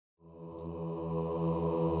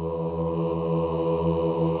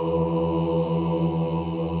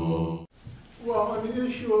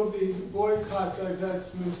boycott,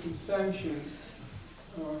 divestments, and sanctions,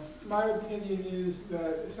 my opinion is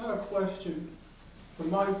that it's not a question, from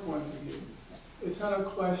my point of view, it's not a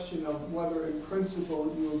question of whether in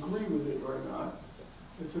principle you agree with it or not.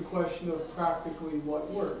 It's a question of practically what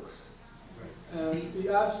works. And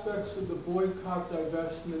the aspects of the boycott,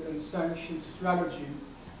 divestment, and sanction strategy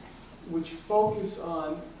which focus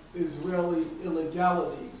on Israeli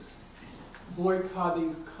illegalities,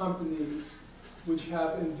 boycotting companies which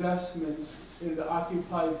have investments in the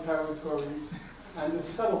occupied territories and the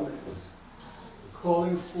settlements,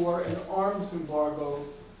 calling for an arms embargo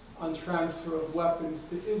on transfer of weapons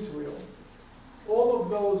to Israel. All of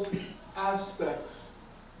those aspects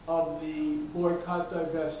of the boycott,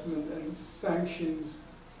 divestment, and sanctions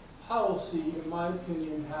policy, in my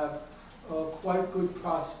opinion, have quite good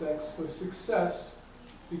prospects for success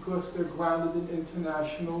because they're grounded in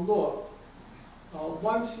international law.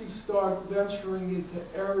 Once you start venturing into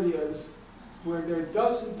areas where there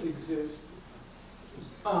doesn't exist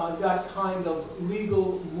that kind of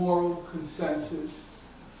legal, moral consensus,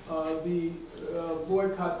 the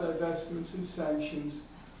boycott, divestments, and sanctions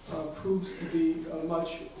proves to be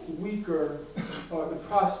much weaker, or the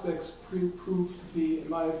prospects prove to be, in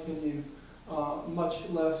my opinion, much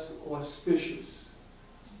less auspicious.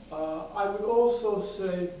 I would also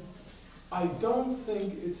say I don't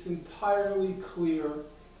think it's entirely clear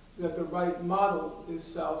that the right model is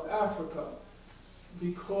South Africa,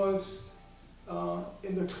 because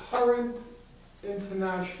in the current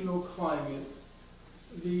international climate,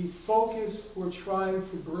 the focus for trying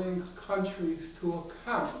to bring countries to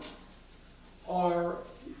account are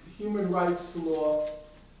human rights law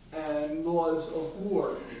and laws of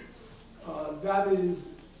war. That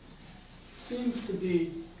seems to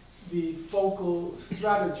be the focal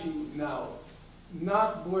strategy now.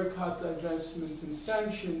 Not boycott, divestments, and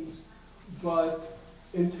sanctions, but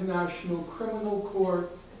international criminal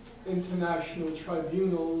court, international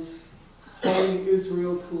tribunals, holding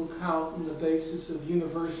Israel to account on the basis of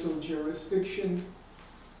universal jurisdiction,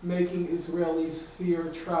 making Israelis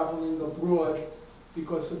fear traveling abroad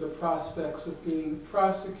because of the prospects of being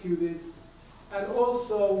prosecuted. And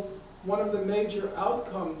also, one of the major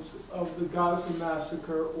outcomes of the Gaza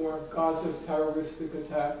massacre or Gaza terroristic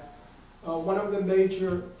attack, one of the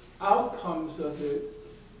major outcomes of it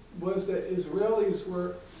was that Israelis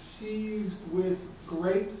were seized with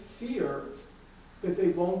great fear that they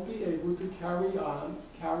won't be able to carry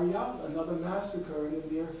out another massacre in the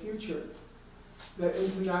near future. That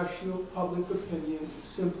international public opinion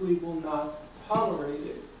simply will not tolerate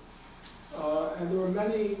it. And there were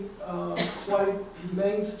many quite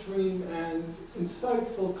mainstream and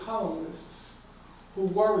insightful columnists who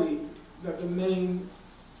worried that the main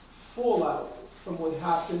fallout from what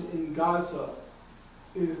happened in Gaza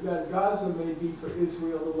is that Gaza may be for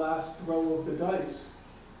Israel the last throw of the dice,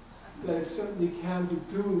 that it simply can't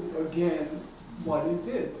do again what it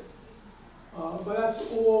did. But that's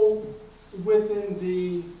all within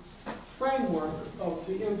the framework of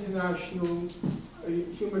the international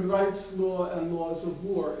human rights law and laws of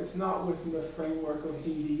war. It's not within the framework of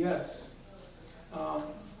BDS.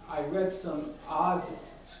 I read some odd,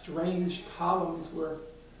 strange columns where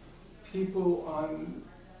people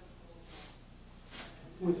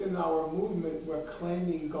within our movement were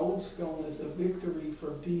claiming Goldstone as a victory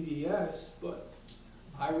for BDS, but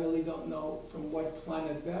I really don't know from what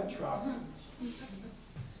planet that dropped.